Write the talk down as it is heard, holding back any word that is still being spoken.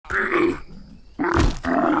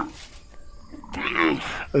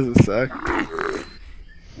Doesn't suck.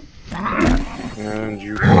 And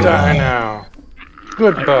you die now.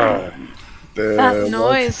 Goodbye. That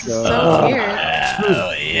noise is so weird.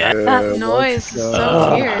 Oh, yeah. That noise is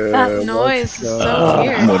so weird. That noise is so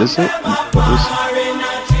weird. What is it?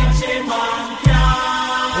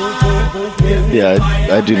 Yeah,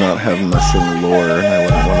 I do not have messing lore, and I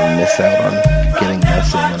wouldn't want to miss out on getting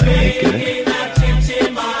messing when I make it.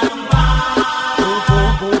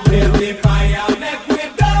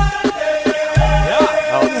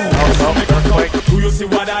 Do you see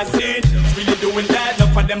what I see? Really doing that. Look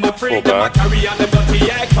for them afraid. Them a carry on the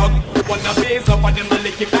dirty egg. Wanna face up on them a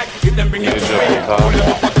lick it back. If them bring it to me.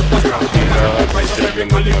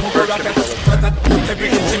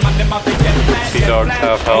 T-Dogs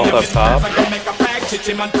have health up top.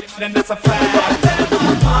 Then that's a fact.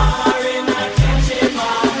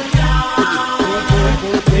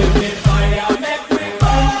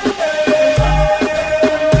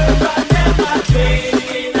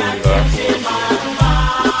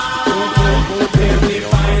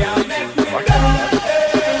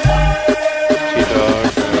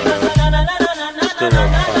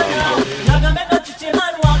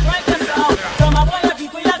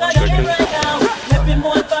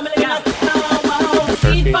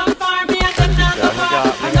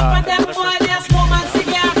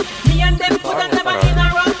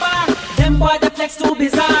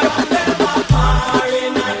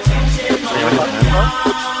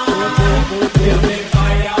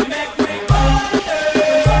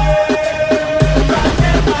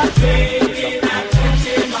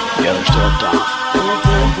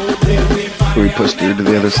 Can we push through to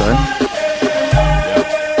the other side?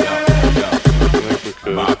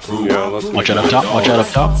 Watch out up top, watch out up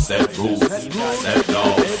top. Set rules, set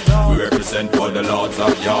laws. We represent for the lords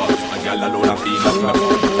of yards. A gal alone a feel like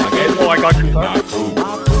oh, I got you. My crew,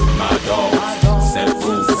 my dogs. Set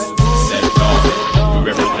rules, set laws.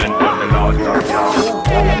 We represent for the lords of yards.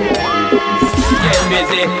 Get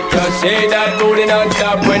busy, just say that booty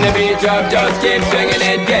non-stop. When the beat drop, just keep swinging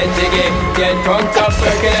it. Get jiggy, get drunk up,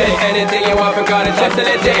 percolate. Anything you want, because it's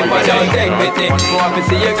oscillating. But don't take pity. Want to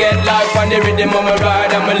see you get life on the rhythm of my ride.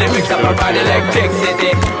 And my lyrics up about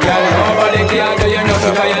electricity. Girl, nobody can do you nothing,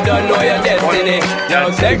 because you don't know your destiny. Yo,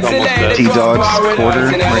 sexy ladies want war with us.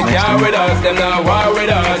 You know they care with us, them not war with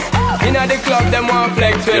us. In the club, them want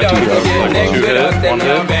flex with us. Get next with us, them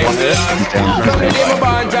not vex with us. From the day my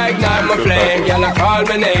bond, I ignite my flame. Y'all call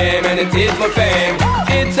my name, and it is my fame.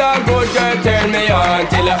 It's all good, girl, turn me on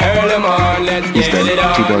till I earn them on. Let's get it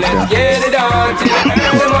on, let's get it on till I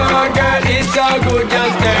earn them on. Girl, it's all good,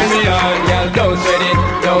 just turn me on. Girl, don't sweat it,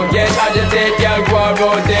 don't get agitated. Girl, go and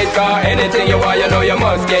rotate, cause anything you want, you know you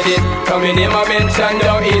must get it. Coming in my mention,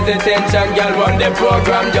 don't ease the tension. Girl, run the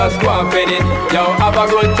program, just go and fit it. Yo, have a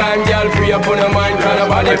good time, girl, free up on your mind. Cause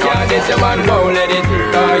nobody can diss your man, don't let it.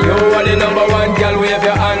 Cause you are the number one, girl, wave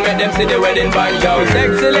your hand, make them see the wedding band. Yo,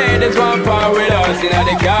 sexy ladies want power with us. In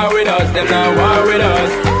the car with us, them not war with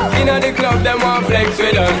us. In the club, them want flex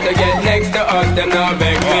with us. To get next to us, them not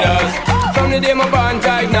vex with us. From the day my bond,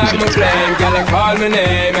 I ignite my flame. Girl, I call my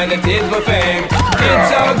name, and it is my fame.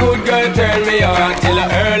 It's all good, girl, turn me on till I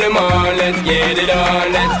earn them on. Let's get it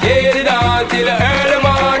on, let's get it on till I earn them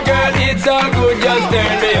on. Girl, it's all good, just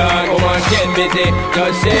turn me on. Come on, get busy,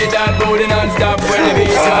 just shake that booty non-stop. When the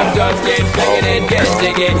beat drop, just keep swinging it, get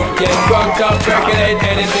jiggy. Get drunk up, percolate,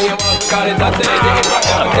 anything you want, call it oscillating. If I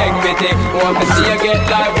don't take pity, want to see you get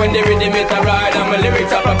live when the rhythm it a ride. And my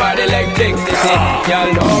lyrics up about electricity.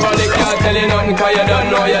 Y'all nobody can tell you nothing, cause you don't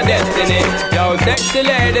know your destiny. Yo, sexy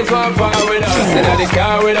ladies want power with us. In the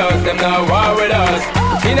car with us, them not war with us.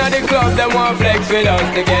 In the club, them want flex with us.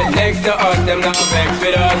 To get next to us, them not vex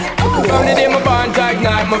with us. From the day my bond, I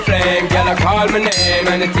ignite my flame. Girl, I call my name,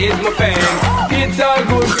 and it is my fame. It's all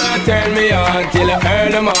good, girl, turn me on till I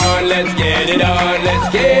earn them on. Let's get it on, let's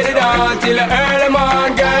get it on till I earn them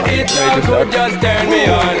on. Girl, it's all good, just turn me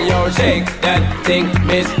on. Yo, shake that thing,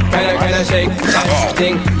 miss. Kinda shake that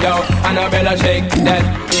thing. Yo, Annabella, shake that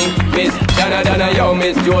thing, miss. Donna, yo,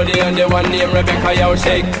 Miss Jody, and the one named Rebecca. Yo,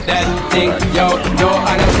 shake that thing. Yo,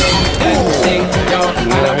 Anna, shake that thing. Yo,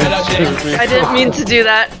 Annabella, shake. I didn't mean to do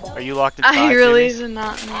that. Are you locked inside? I really did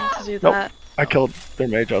not mean to do that. I killed their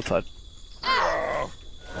mage outside.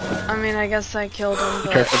 I mean, I guess I killed him,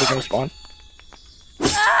 but... Careful, they're gonna spawn.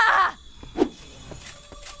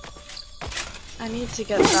 I need to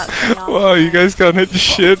get that thing off. Wow, you guys got hit to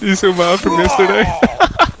shit. You're so bad from yesterday.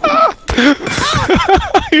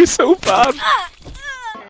 You're so bad.